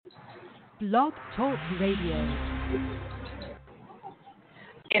Blog Talk Radio.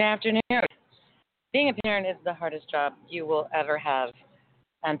 Good afternoon. Being a parent is the hardest job you will ever have.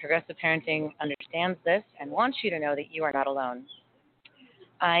 And Progressive Parenting understands this and wants you to know that you are not alone.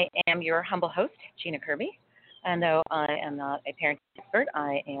 I am your humble host, Gina Kirby. And though I am not a parenting expert,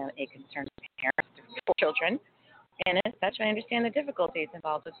 I am a concerned parent of 4 children. And as such, I understand the difficulties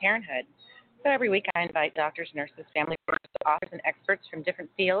involved with parenthood. So every week I invite doctors, nurses, family members, authors, and experts from different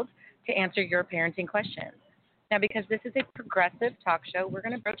fields to answer your parenting questions. Now, because this is a progressive talk show, we're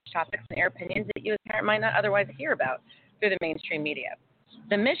going to broach topics and air opinions that you as a parent might not otherwise hear about through the mainstream media.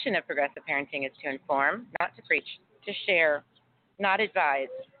 The mission of progressive parenting is to inform, not to preach, to share, not advise,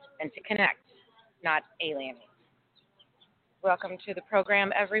 and to connect, not alienate. Welcome to the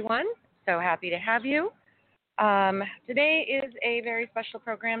program, everyone. So happy to have you. Today is a very special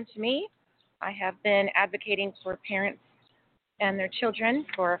program to me. I have been advocating for parents and their children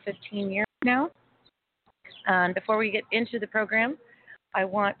for 15 years now. And before we get into the program, I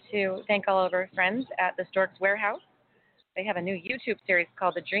want to thank all of our friends at the Storks Warehouse. They have a new YouTube series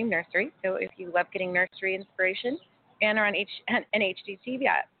called The Dream Nursery. So if you love getting nursery inspiration and are an HGTV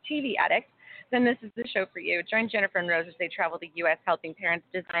addict, then this is the show for you. Join Jennifer and Rose as they travel the U.S. helping parents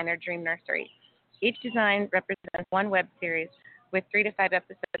design their dream nursery. Each design represents one web series with 3 to 5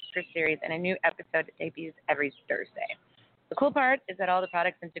 episodes per series, and a new episode debuts every Thursday. The cool part is that all the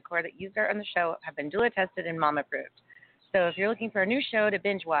products and decor that used on the show have been duly tested and mom approved. So if you're looking for a new show to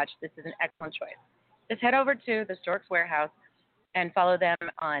binge watch, this is an excellent choice. Just head over to the Storks Warehouse and follow them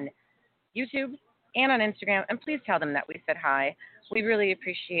on YouTube and on Instagram, and please tell them that we said hi. We really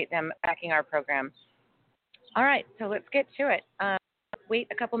appreciate them backing our program. All right, so let's get to it. Wait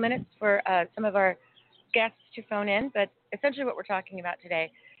a couple minutes for some of our guests to phone in, but essentially what we're talking about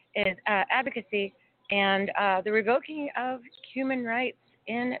today is advocacy and the revoking of human rights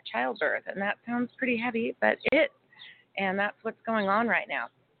in childbirth. And that sounds pretty heavy, but it is. And that's what's going on right now.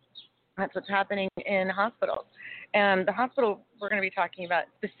 That's what's happening in hospitals. And the hospital we're going to be talking about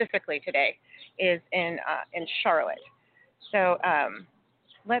specifically today is in Charlotte. So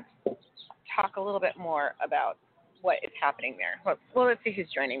let's talk a little bit more about what is happening there. Well, let's see who's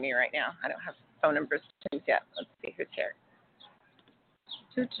joining me right now. I don't have phone numbers yet. Let's see who's here.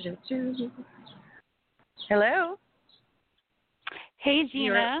 Hello. Hey,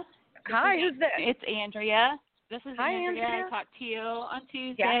 Gina. Hi, who's this? It's Andrea. This is Hi, Andrea. I talked to you on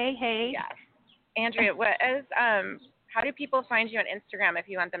Tuesday. Yes. Hey. Yes. Andrea, how do people find you on Instagram if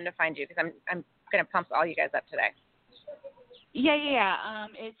you want them to find you? Because I'm going to pump all you guys up today. Yeah.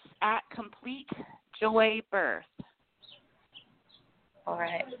 It's at Complete Joy Birth. All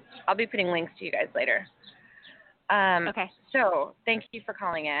right. I'll be putting links to you guys later. Okay. So thank you for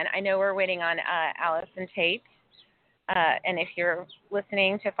calling in. I know we're waiting on Allison Tate. And if you're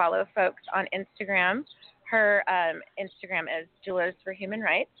listening to follow folks on Instagram, her Instagram is Doulas for Human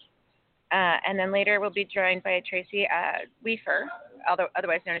Rights. And then later we'll be joined by Tracy Weafer,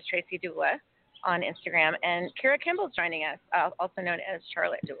 otherwise known as Tracy Doula, on Instagram. And Kira Kimball's joining us, also known as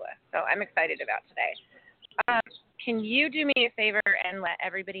Charlotte Doula. So I'm excited about today. Can you do me a favor and let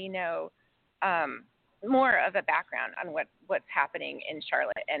everybody know more of a background on what's happening in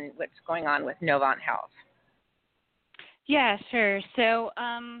Charlotte and what's going on with Novant Health? Yeah, sure. So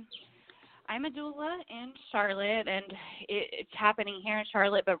I'm a doula in Charlotte, and it's happening here in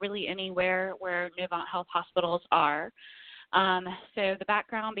Charlotte, but really anywhere where Novant Health hospitals are. So the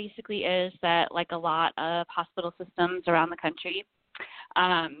background basically is that, like a lot of hospital systems around the country,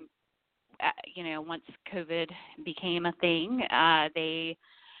 once COVID became a thing, they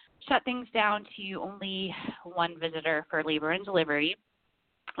shut things down to only one visitor for labor and delivery.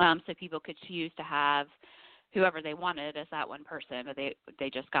 So people could choose to have whoever they wanted as that one person, but they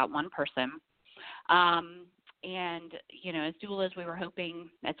just got one person. And, as doulas, we were hoping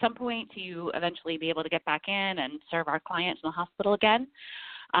at some point to eventually be able to get back in and serve our clients in the hospital again.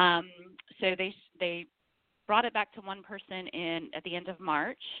 So they brought it back to one person at the end of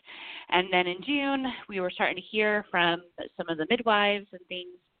March. And then in June, we were starting to hear from some of the midwives and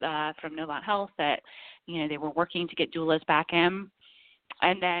things from Novant Health that, they were working to get doulas back in.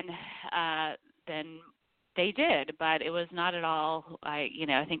 And then they did, but it was not at all, I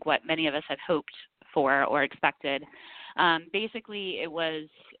think what many of us had hoped for or expected. Basically, it was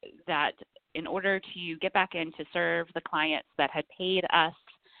that in order to get back in to serve the clients that had paid us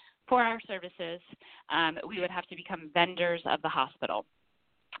for our services, we would have to become vendors of the hospital.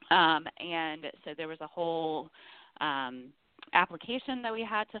 And so there was a whole application that we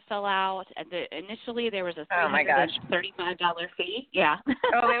had to fill out. Initially, there was a $335 fee. Yeah.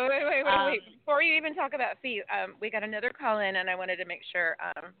 Oh, wait. Before you even talk about fees, we got another call in, and I wanted to make sure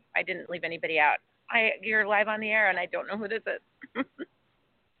I didn't leave anybody out. You're live on the air, and I don't know who this is.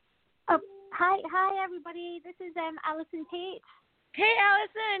 Hi, everybody. This is Allison Tate. Hey,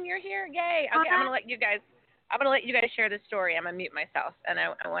 Allison, you're here. Yay. Okay, I'm gonna let you guys share the story. I'm gonna mute myself, and I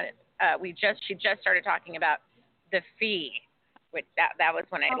want she just started talking about the fee, which that was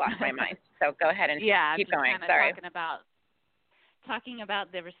when I lost my mind. So go ahead and keep going. Sorry. Talking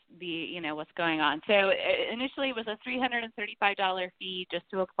about the what's going on. So initially it was a $335 fee just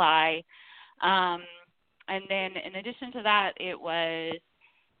to apply, and then in addition to that, it was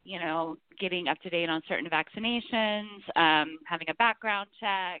getting up to date on certain vaccinations, having a background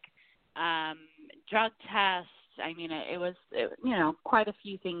check, drug tests. I mean, it was quite a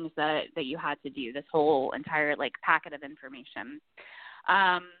few things that you had to do, this whole entire packet of information.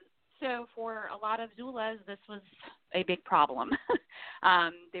 So for a lot of doulas, this was a big problem.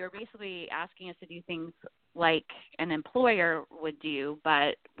 They were basically asking us to do things like an employer would do,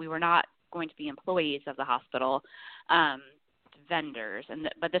 but we were not going to be employees of the hospital, vendors.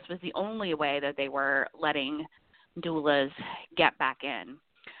 But this was the only way that they were letting doulas get back in.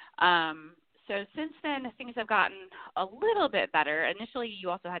 So since then, things have gotten a little bit better. Initially, you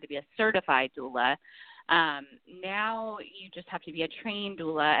also had to be a certified doula. Now you just have to be a trained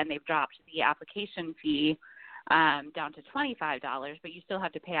doula, and they've dropped the application fee down to $25, but you still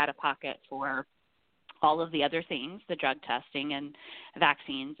have to pay out of pocket for all of the other things, the drug testing and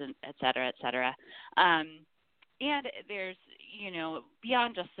vaccines, and et cetera, et cetera. And there's,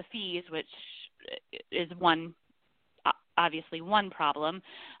 beyond just the fees, which is obviously one problem.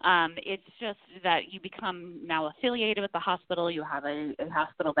 It's just that you become now affiliated with the hospital. You have a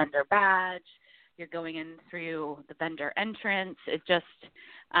hospital vendor badge. You're going in through the vendor entrance. It just,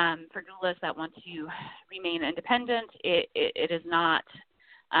 for doulas that want to remain independent, it is not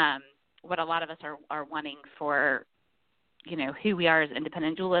what a lot of us are wanting for, who we are as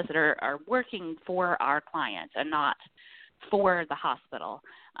independent doulas that are working for our clients and not for the hospital.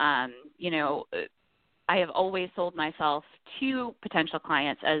 I have always sold myself to potential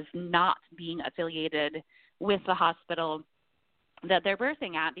clients as not being affiliated with the hospital that they're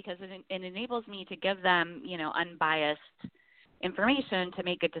birthing at, because it enables me to give them, unbiased information to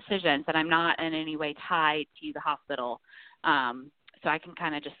make good decisions, that I'm not in any way tied to the hospital. So I can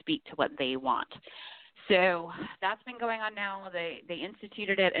kind of just speak to what they want. So that's been going on now. They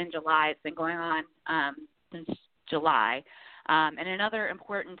instituted it in July. It's been going on since July. And another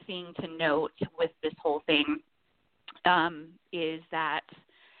important thing to note with this whole thing is that,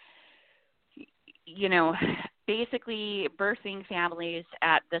 basically birthing families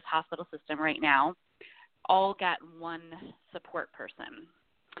at this hospital system right now all get one support person.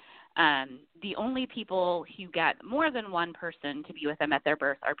 The only people who get more than one person to be with them at their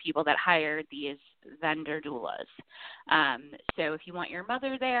birth are people that hire these vendor doulas. So if you want your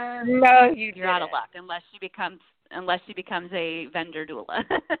mother there, you're out of luck unless she becomes a vendor doula,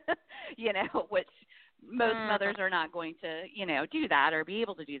 which most mothers are not going to, do that or be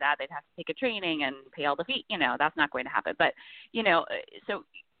able to do that. They'd have to take a training and pay all the fee. That's not going to happen. But, so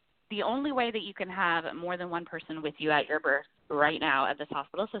the only way that you can have more than one person with you at your birth right now at this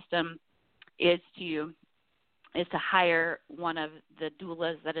hospital system is to hire one of the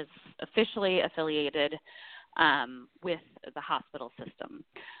doulas that is officially affiliated with the hospital system.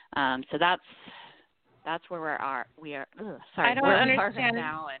 So that's where we are. I don't understand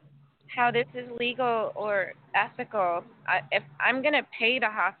now how this is legal or ethical. If I'm going to pay the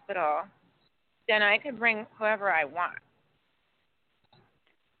hospital, then I could bring whoever I want.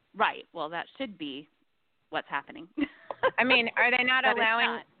 Right. Well, that should be what's happening. I mean, are they not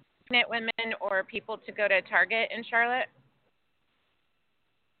allowing pregnant women or people to go to Target in Charlotte?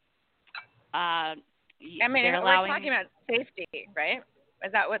 I mean, we're talking about safety, right?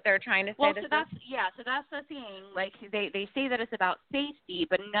 Is that what they're trying to say? Well, so that's the thing. Like they say that it's about safety,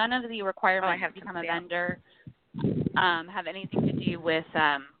 but none of the requirements to become a vendor have anything to do with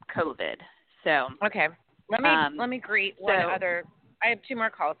COVID. So okay, let me greet one other. I have two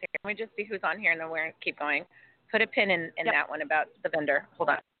more calls here. Let me just see who's on here, and then we're gonna keep going. Put a pin in that one about the vendor. Hold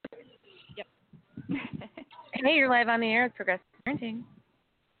on. Yep. Hey, you're live on the air with Progressive Parenting.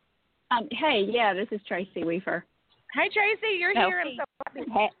 Hey, this is Tracy Weaver. Hi, Tracy. You're here. I'm so happy.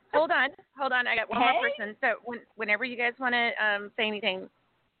 Hey. Hold on. I got one more person. So whenever you guys want to say anything,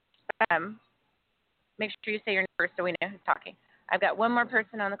 make sure you say your name first so we know who's talking. I've got one more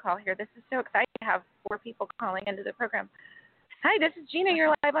person on the call here. This is so exciting to have 4 people calling into the program. Hi, this is Gina.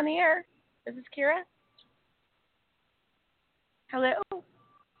 You're live on the air. This is Kira. Hello?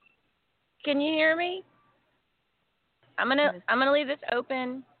 Can you hear me? I'm gonna leave this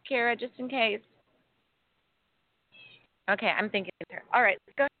open, Kara, just in case. Okay, I'm thinking her. All right,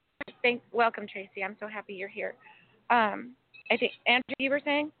 go ahead. Welcome, Tracy. I'm so happy you're here. I think Andrew, you were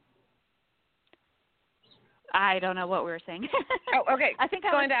saying? I don't know what we were saying. Oh, okay. I think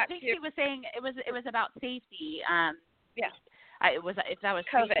she was saying it was about safety. Yeah. If that was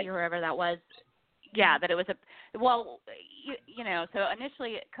COVID. Tracy or whoever that was. Yeah, that it was so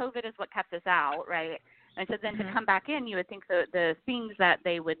initially COVID is what kept us out, right? And so then to come back in, you would think the things that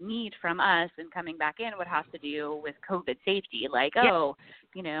they would need from us in coming back in would have to do with COVID safety, like,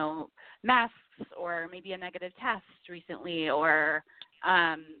 masks or maybe a negative test recently or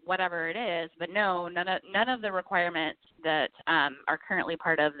whatever it is. But no, none of the requirements that are currently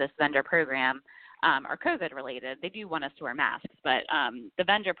part of this vendor program are COVID related. They do want us to wear masks, but the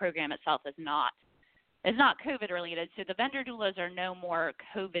vendor program itself is not COVID related. So the vendor doulas are no more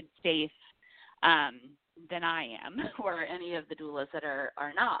COVID safe than I am, or any of the doulas that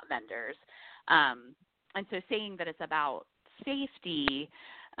are not vendors. And so saying that it's about safety,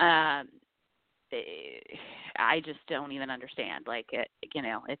 I just don't even understand. Like it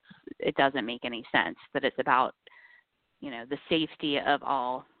doesn't make any sense that it's about the safety of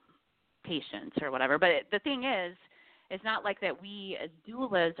all patients or whatever. But the thing is, it's not like that we as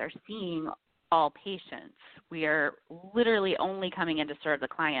doulas are seeing all patients. We are literally only coming in to serve the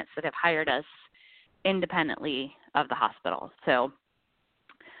clients that have hired us independently of the hospital. So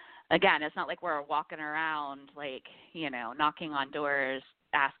again, it's not like we're walking around knocking on doors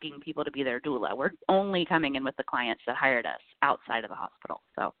asking people to be their doula. We're only coming in with the clients that hired us outside of the hospital.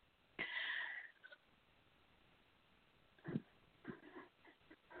 So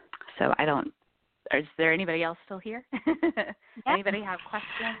is there anybody else still here? Yep. Anybody have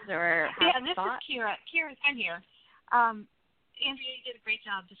questions or have thoughts? This is Kira. I'm here. Andrea, you did a great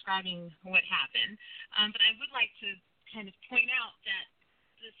job describing what happened, but I would like to kind of point out that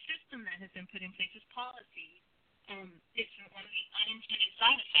the system that has been put in place, this policy, it's one of the unintended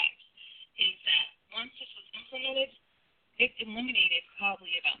side effects, is that once this was implemented, it eliminated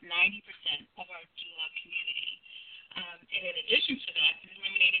probably about 90% of our doula community. And in addition to that, it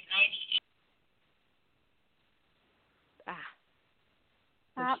eliminated 90.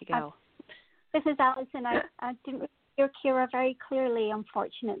 Where'd she go? This is Alison. I didn't hear Kira very clearly,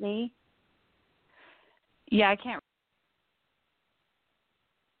 unfortunately. Yeah, I can't.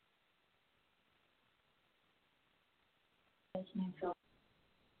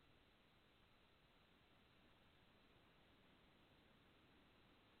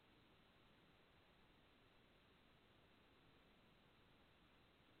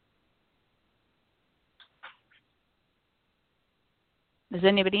 Is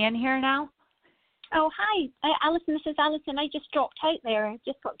anybody in here now? Oh, hi, Alison. This is Alison. I just dropped out there. I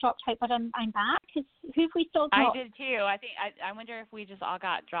just got dropped out, but I'm back. Who have we still got? I did too. I think I wonder if we just all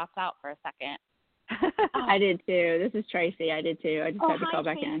got dropped out for a second. I did too. This is Tracy. I did too. I just had to call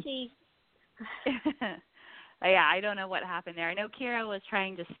back Tracy. Yeah, I don't know what happened there. I know Kira was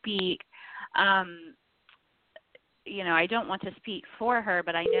trying to speak. I don't want to speak for her,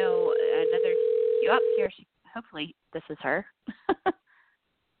 but I know another. Here. Hopefully, this is her.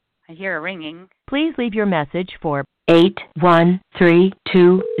 I hear a ringing. Please leave your message for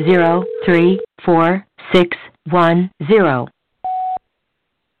 813-203-4610.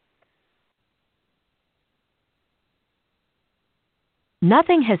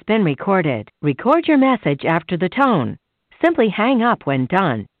 Nothing has been recorded. Record your message after the tone. Simply hang up when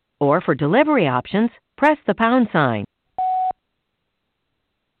done. Or for delivery options, press the pound sign.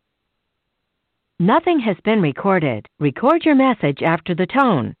 Nothing has been recorded. Record your message after the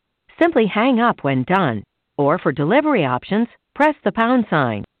tone. Simply hang up when done. Or for delivery options, press the pound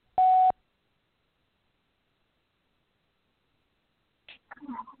sign.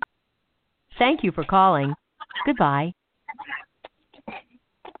 Thank you for calling. Goodbye.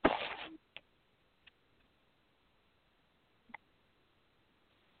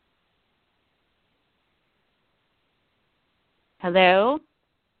 Hello?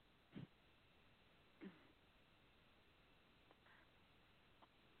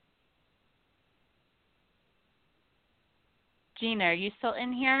 Gina, are you still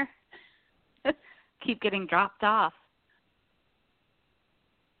in here? Keep getting dropped off.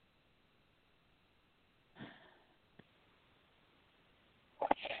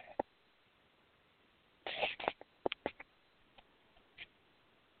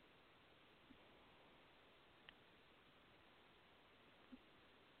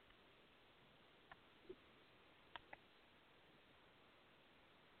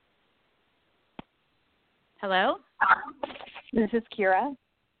 Hello? This is Kira.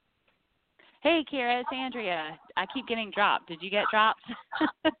 Hey, Kira, it's Andrea. I keep getting dropped. Did you get dropped?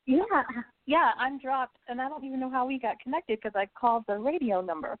 Yeah, I'm dropped, and I don't even know how we got connected because I called the radio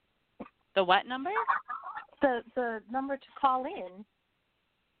number. The what number? The number to call in.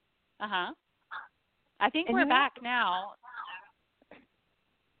 Uh-huh. I think And we're back now.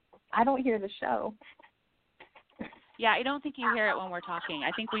 I don't hear the show. Yeah, I don't think you hear it when we're talking.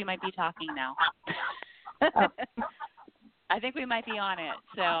 I think we might be talking now. Oh. I think we might be on it.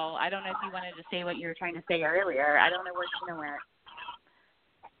 So I don't know if you wanted to say what you were trying to say earlier. I don't know where Tina went.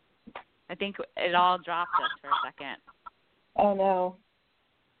 I think it all dropped us for a second. Oh, no.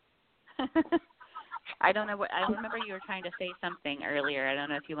 I don't know what. I remember you were trying to say something earlier. I don't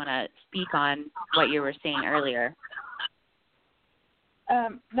know if you want to speak on what you were saying earlier.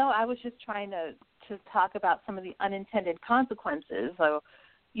 No, I was just trying to talk about some of the unintended consequences. So,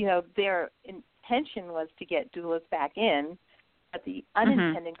 their intention was to get doulas back in, but the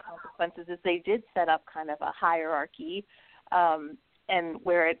unintended consequences is they did set up kind of a hierarchy, and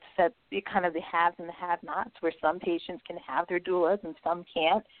where it set kind of the haves and the have-nots, where some patients can have their doulas and some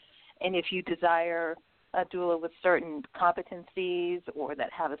can't. And if you desire a doula with certain competencies or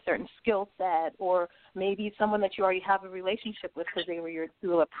that have a certain skill set, or maybe someone that you already have a relationship with because they were your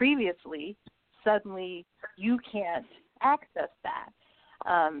doula previously, suddenly you can't access that.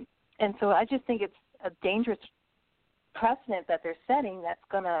 And so I just think it's a dangerous precedent that they're setting that's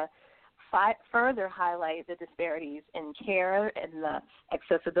going to further highlight the disparities in care and the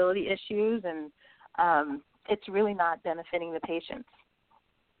accessibility issues, and it's really not benefiting the patients.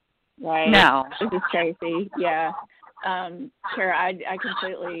 Right. No. This is Tracy. Yeah. Sure. I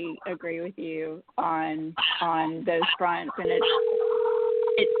completely agree with you on those fronts, and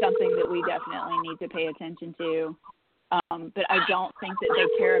it's something that we definitely need to pay attention to. But I don't think that they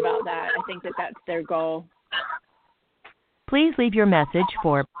care about that. I think that that's their goal. Please leave your message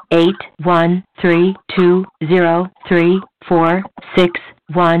for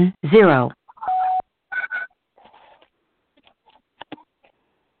 81320344610.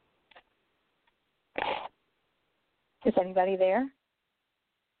 Is anybody there?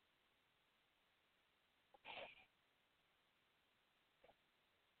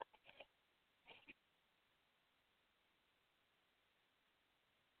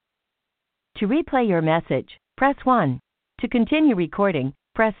 To replay your message, press 1. To continue recording,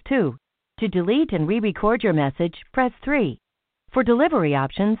 press 2. To delete and re-record your message, press 3. For delivery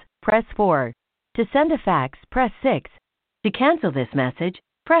options, press 4. To send a fax, press 6. To cancel this message,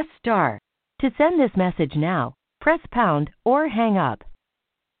 press star. To send this message now, press pound or hang up.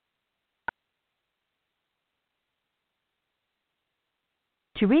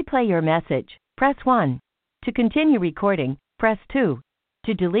 To replay your message, press 1. To continue recording, press 2.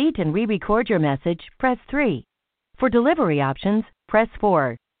 To delete and re-record your message, press 3. For delivery options, press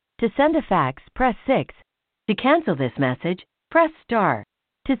 4. To send a fax, press 6. To cancel this message, press star.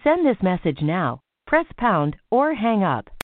 To send this message now, press pound or hang up.